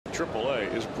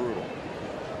AAA is brutal.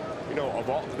 You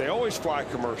know, they always fly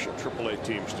commercial. AAA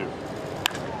teams do.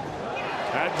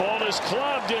 That ball is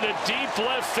clubbed into deep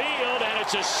left field, and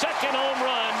it's a second home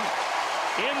run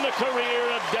in the career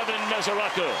of Devin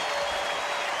Mesoraco.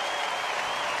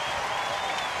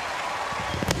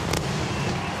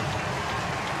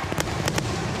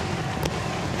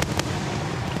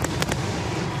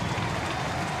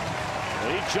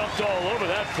 He jumped all over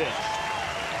that pitch.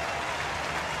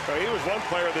 He was one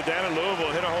player that down in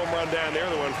Louisville hit a home run down there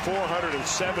that went 471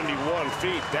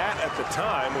 feet. That at the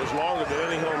time was longer than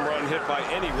any home run hit by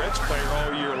any Reds player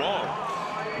all year long.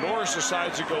 Norris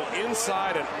decides to go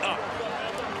inside and up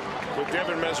with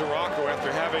Devin Mesoraco after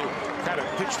having kind of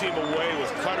pitched him away with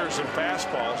cutters and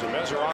fastballs, and Mesoraco